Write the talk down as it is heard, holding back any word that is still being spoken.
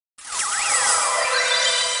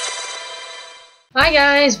Hi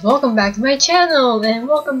guys, welcome back to my channel and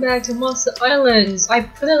welcome back to Monster Islands. I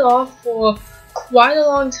put it off for quite a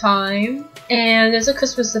long time and there's a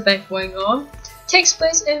Christmas event going on. It takes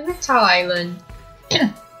place in Reptile Island.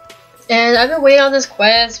 And I've been waiting on this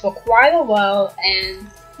quest for quite a while and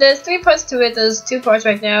there's 3 parts to it. There's 2 parts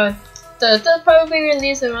right now. The third part will be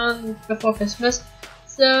released around before Christmas.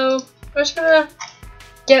 So we're just gonna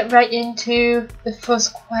get right into the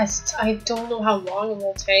first quest. I don't know how long it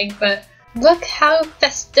will take, but look how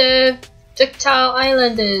festive Reptile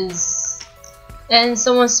Island is! And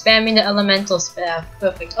someone's spamming the elemental spell.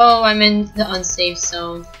 Perfect. Oh, I'm in the unsafe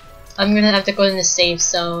zone. I'm gonna have to go in the safe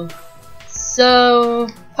zone. So,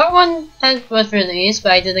 part 1 was released,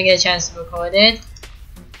 but I didn't get a chance to record it.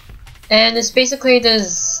 And it's basically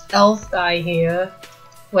this elf guy here.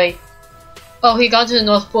 Wait. Oh, he got to the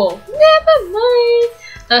North Pole. Never mind!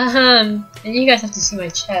 And you guys have to see my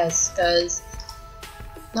chest, cause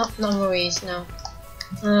no worries, no.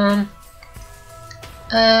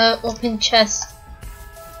 Open chest.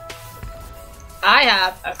 I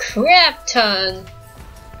have a crap ton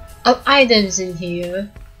of items in here.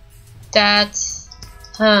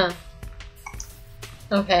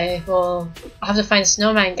 Okay, well, I'll have to find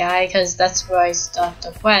Snowman Guy, cause that's where I start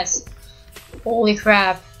the quest. Holy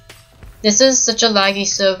crap. This is such a laggy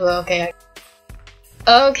server, okay.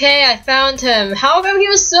 Okay, I found him. How come he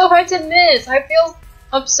was so hard to miss? I feel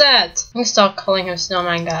upset. I'm gonna stop calling him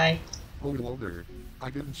Snowman Guy. Oh, hello there. I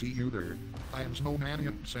didn't see you there. I am Snowman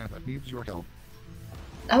and Santa needs your help.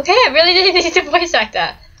 Okay, I really didn't need to voice act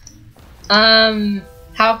that.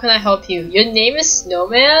 How can I help you? Your name is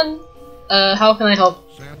Snowman? How can I help?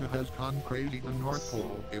 Santa has gone crazy. The North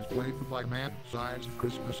Pole is plagued by man-sized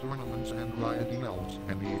Christmas ornaments and rioting elves,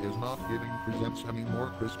 and he is not giving presents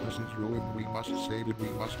anymore. Christmas is ruined. We must save it. We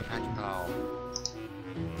must act now.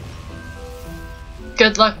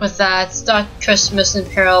 Good luck with that. Start Christmas in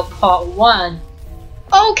Peril Part 1.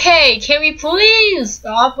 Okay, can we please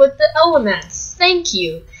stop with the elements? Thank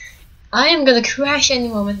you. I am gonna crash any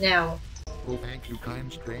moment now. Oh, thank you,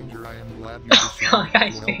 kind stranger. I am glad you decided to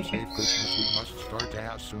help save Christmas. We must start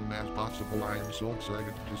as soon as possible. I am so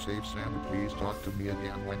excited to save Santa. Please talk to me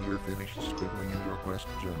again when you're finished scribbling in your quest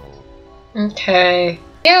journal. Okay.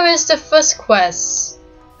 Here is the first quest.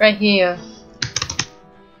 Right here.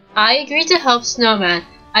 I agree to help Snowman.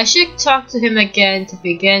 I should talk to him again to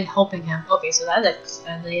begin helping him. Okay, so that's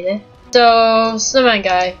expanded. So, Snowman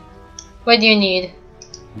Guy, what do you need?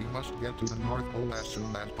 We must get to the North Pole as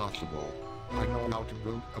soon as possible. I know how to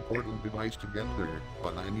build a portal device to get there,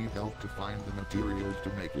 but I need help to find the materials to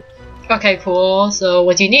make it. Okay, cool. So,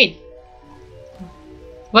 what do you need?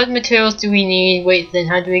 What materials do we need? Wait, then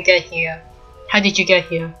how do we get here? How did you get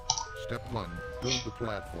here? Step 1. Build the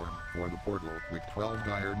platform for the portal with 12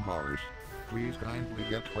 iron bars. Please kindly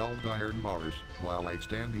get 12 iron bars while I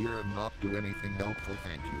stand here and not do anything helpful.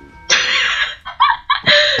 Thank you.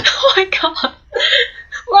 Oh my god.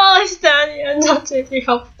 While I stand here and not taking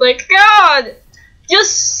help. Like, God! You're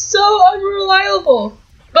so unreliable!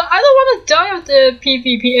 But I don't want to die of the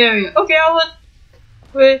PvP area. Okay, I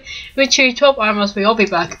will retrieve 12 armors. We'll be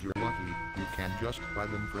back. If you're lucky, you can just buy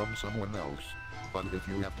them from someone else. But if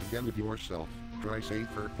you have to get it yourself, try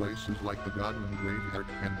safer places like the Goblin Graveyard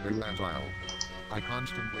and Bearlands Isle. I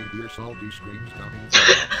constantly hear salty screams coming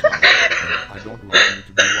from outside. I don't want you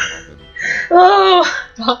to be one of them. Oh,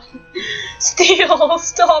 God. Steel,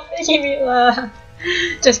 stop making me laugh.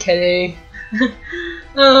 Just kidding.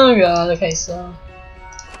 Oh god, okay, so.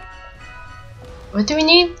 What do we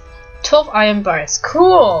need? 12 iron bars.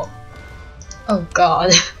 Cool! Oh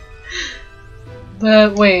god.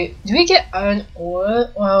 But wait, do we get iron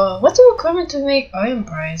ore? What's the requirement to make iron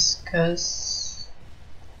bars? Cause.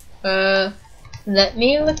 Let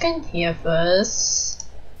me look in here first.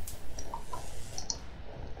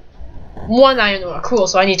 1 iron ore, cool,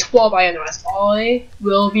 so I need 12 iron ores. I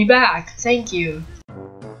will be back, thank you.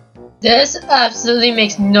 This absolutely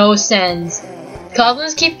makes no sense.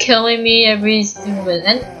 Goblins keep killing me every single minute,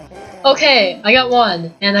 and okay, I got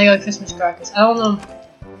 1, and I got Christmas crackers. I don't know.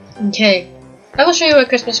 Okay, I will show you what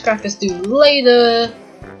Christmas crackers do later.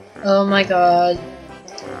 Oh my god.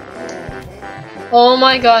 Oh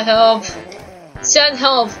my god, help. Send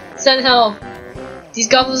help! Send help! These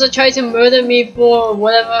goblins are trying to murder me for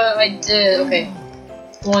whatever I did. Okay.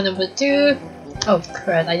 1, number 2. Oh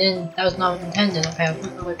crap, I didn't. That was not intended. Okay, I'm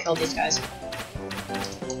gonna kill these guys.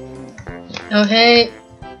 Okay.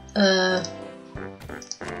 I'm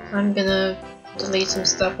gonna delete some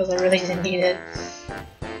stuff because I really didn't need it.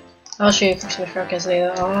 I'll show you Christmas crackers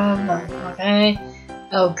later. Okay.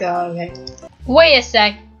 Oh god, okay. Wait a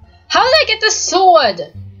sec! How did I get the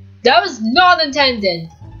sword? That was not intended!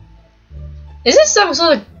 Is this some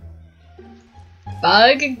sort of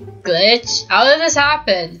bug? Glitch? How did this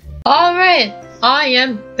happen? Alright, I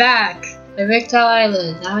am back at Reptile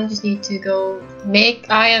Island. Now I just need to go make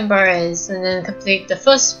iron bars and then complete the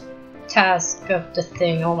first task of the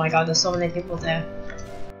thing. Oh my god, there's so many people there.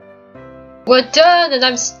 We're done and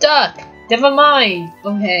I'm stuck! Never mind!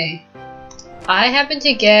 Okay. I happen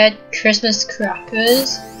to get Christmas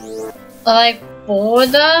crackers. Like 4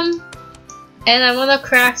 of them. And I wanna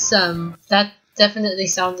crack some. That definitely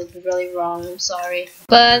sounded really wrong, I'm sorry.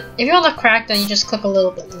 But if you wanna crack, then you just click a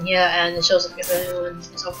little bit in here and it shows up if anyone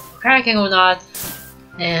is open for cracking or not.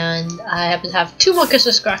 And I happen to have 2 more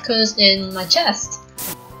Christmas crackers in my chest.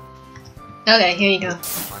 Okay, here you go.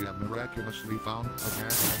 I have miraculously found a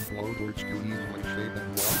gas and blowtorch to easily shape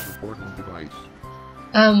and weld the portal device.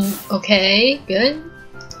 Okay, good.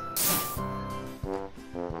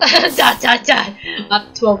 Dot dot dot!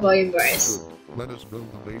 Up 12 volume bars. Let us build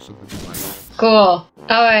the base of the device. Cool.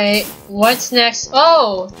 Alright, what's next?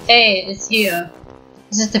 Oh! Hey, it's here.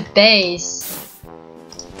 This is the base.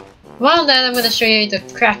 Well then, I'm gonna show you the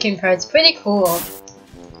cracking part. It's pretty cool.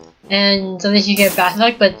 And so that you get bad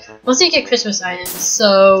luck, but also you get Christmas items.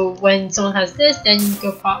 So when someone has this, then you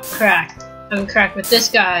go pop crack. I'm crack with this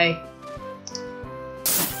guy.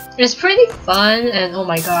 It's pretty fun, and oh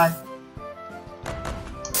my god.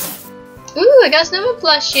 Ooh, I got Snowman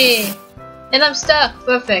plushie! And I'm stuck!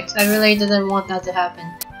 Perfect. I really didn't want that to happen.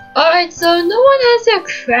 Alright, so no one has a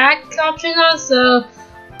crack option on, so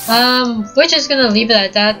we're just gonna leave it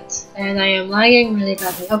at that. And I am lagging really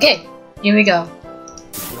badly. Okay, here we go.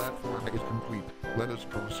 The platform is complete. Let us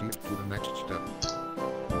proceed to the next step.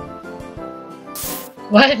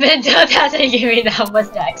 What mental doesn't give me that?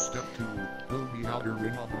 What's next? Step 2. Build the outer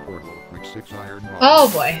ring of the portal with 6 iron bars. Oh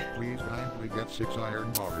boy. Please kindly get 6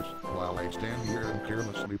 iron bars while I stand here and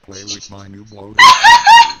carelessly play with my new blow. I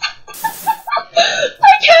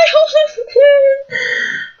can't hold it.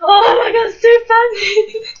 Oh my god, it's too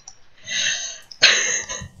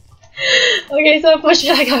funny. Okay, so push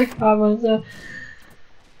it, I got karma, so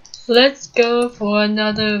let's go for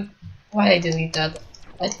another. Why did I delete that?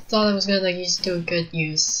 I thought I was gonna like use do a good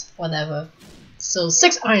use. Whatever. So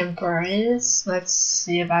 6 iron bars. Let's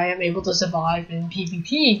see if I am able to survive in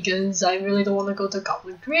PvP, because I really don't want to go to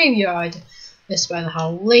Goblin Graveyard, despite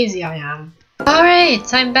how lazy I am.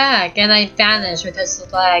 Alright, I'm back, and I vanished because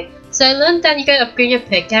of lag. So I learned that you can upgrade your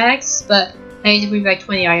pickaxe, but I need to bring back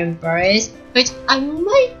 20 iron bars, which I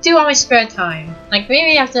might do on my spare time. Like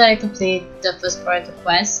maybe after I complete the first part of the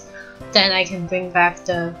quest, then I can bring back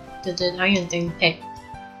the iron thing. Hey.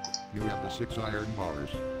 You have the 6 iron bars.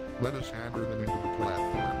 Let us hammer them into the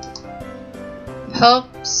platform.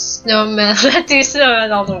 Hope snowman. Let's do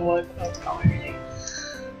snowman all the work.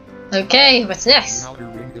 Okay, what's next? The outer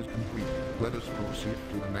ring is complete. Let us proceed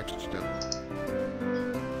to the next step.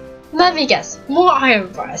 Let me guess. More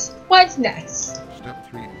iron bars. What's next? Step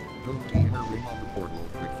 3. Build the inner ring of the portal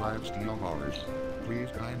with 5 steel bars. Please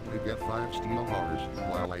kindly get 5 steel bars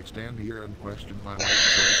while I stand here and question my life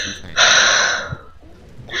choices.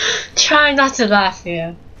 Try not to laugh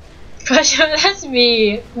here. Question, that's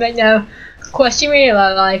me right now. Questioning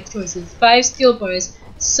about life choices. 5 steel bars.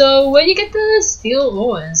 So where do you get the steel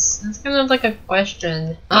ores? That's kind of like a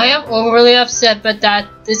question. I am overly upset, but that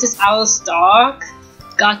this is out of stock.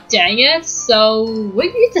 God dang it! So where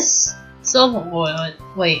do you get this silver ore?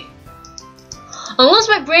 Wait. Unless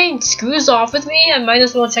my brain screws off with me, I might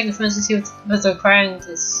as well check the fence to see what's requiring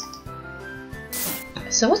this.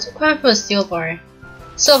 So what's required for a steel bar?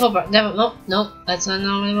 Silver bar. Never. Nope. That's not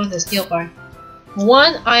what I want. The steel bar.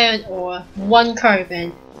 1 iron ore, 1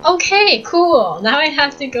 carbon. Okay, cool. Now I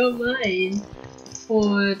have to go mine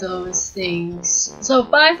for those things. So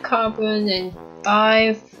 5 carbon and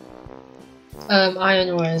 5 iron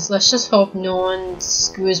ores. Let's just hope no one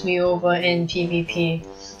screws me over in PvP.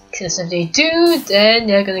 Because if they do, then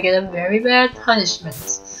they're gonna get a very bad punishment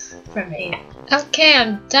from me. Okay,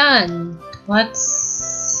 I'm done.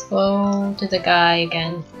 Let's go to the guy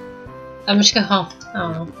again. I'm just gonna home. I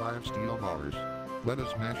don't know. 5 steel bars. Let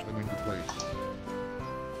us smash them into place.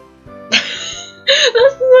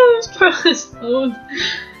 That's the most pro.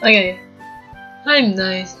 Okay. I'm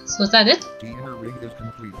nice. So is that it? The inner ring is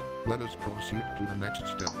complete. Let us proceed to the next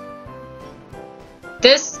step.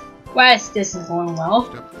 This quest isn't going well.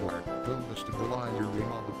 Step 4. Build the stabilizer ring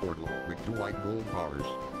on the portal with 2 white gold bars.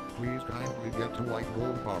 Please kindly get 2 white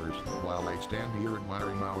gold bars while I stand here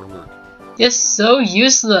admiring our work. You're so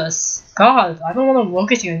useless. God, I don't want to work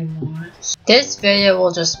with you anymore. This video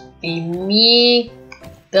will just be me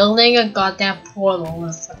building a goddamn portal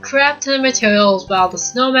with a crap ton of materials while the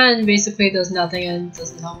snowman basically does nothing and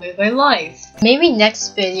doesn't help me with my life. Maybe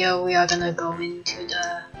next video we are gonna go into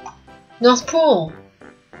the North Pole.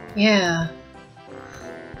 Yeah.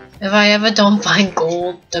 If I ever don't find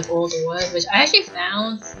gold, the gold ore, which I actually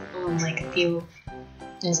found like a few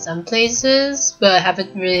in some places, but I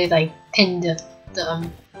haven't really like pinned the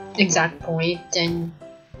exact point, then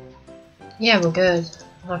yeah, we're good.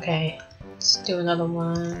 Okay. Let's do another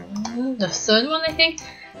one. The third one, I think?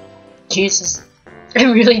 Jesus. I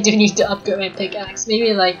really do need to upgrade my pickaxe.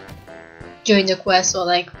 Maybe like during the quest or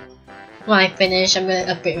like when I finish, I'm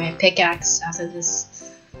gonna upgrade my pickaxe after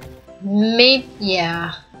this. Maybe,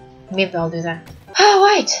 yeah. Maybe I'll do that. Oh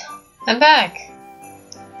wait! I'm back!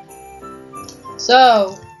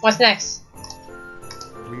 So, what's next?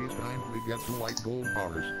 Please kindly get the white gold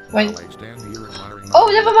bars. Wait. I stand here admiring. Oh,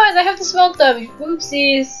 never mind! I have to smelt them!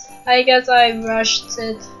 Oopsies! I guess I rushed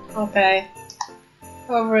it. Okay.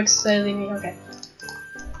 Overexciting me. Okay.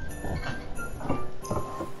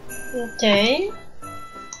 Okay.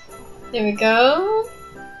 There we go.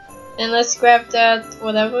 And let's grab that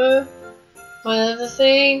whatever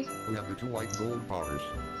thing. We have the 2 white gold bars.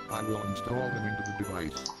 I will install them into the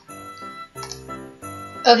device.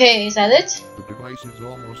 Okay, is that it? The device is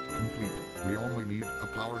almost complete. We only need a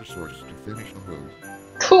power source to finish the build.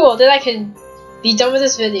 Cool, then I can be done with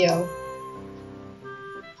this video.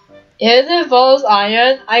 If it involves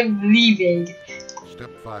iron, I'm leaving.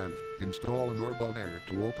 Step 5. Install an orbital air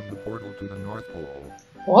to open the portal to the North Pole.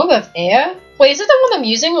 Orb of air? Wait, is it the one I'm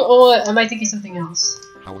using, or am I thinking something else?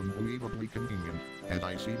 How unbelievably convenient. And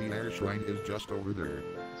I see the air shrine is just over there.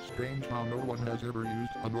 Strange how no one has ever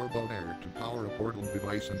used an orbital air to power a portal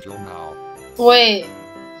device until now. Wait,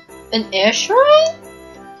 an air shrine?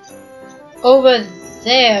 Over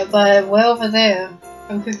there, but where over there?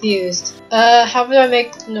 I'm confused. How do I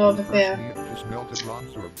make an orb of air? Just melt a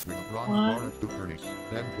bronze orb with a bronze bar at the furnace.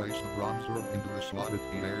 Then place the bronze orb into the slot at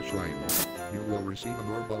the air shrine. You will receive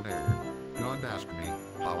an orbital air. Don't ask me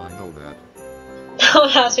how I know that.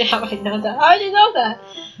 Don't ask me how I know that. I already know that.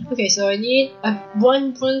 Okay, so I need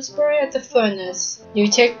one bronze bar at the furnace. You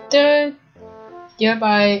take the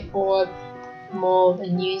nearby orb mold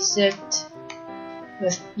and use it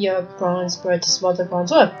with your bronze bar to smelt the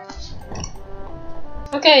bronze orb.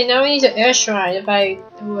 Okay, now we need the air shrine. If I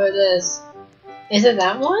do where it is it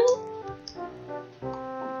that one?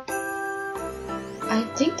 I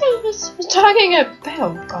think that was talking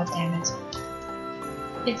about. God damn it!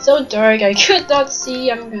 It's so dark. I could not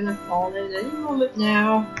see. I'm gonna fall in any moment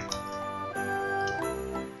now.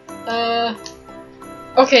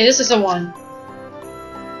 Okay, this is the one.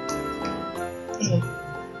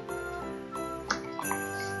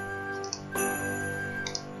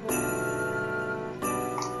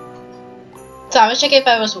 So I was checking if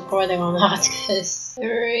I was recording or not, because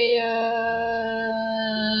very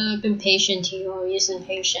been patient here, or is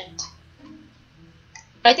impatient.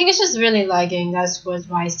 I think it's just really lagging. That's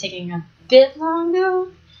why it's taking a bit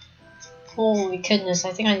longer. Holy goodness!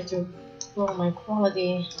 I think I need to lower my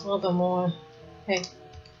quality a little bit more. Okay,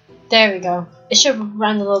 there we go. It should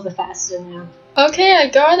run a little bit faster now. Okay, I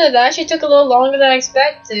got it. That actually took a little longer than I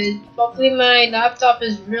expected. Hopefully my laptop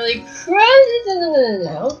is really crazy.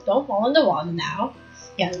 No, don't fall in the water now.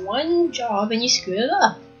 You had one job and you screwed it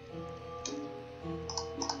up.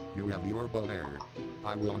 You have the orbital air.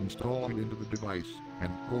 I will install it into the device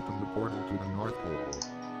and open the portal to the North Pole.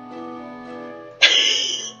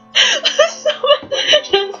 Someone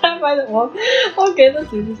just by the wall. Okay, let's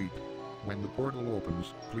do this. When the portal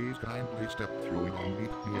opens, please kindly step through it and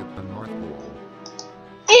meet me at the North Pole.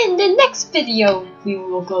 In the next video, we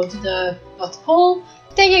will go to the North Pole.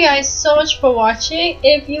 Thank you guys so much for watching.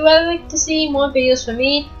 If you would like to see more videos from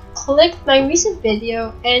me, click my recent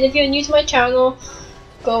video. And if you're new to my channel,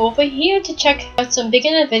 go over here to check out some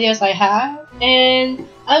beginner videos I have. And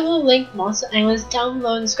I will link Monster Islands down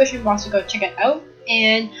below in the description box to go check it out.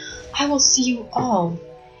 And I will see you all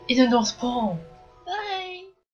in the North Pole.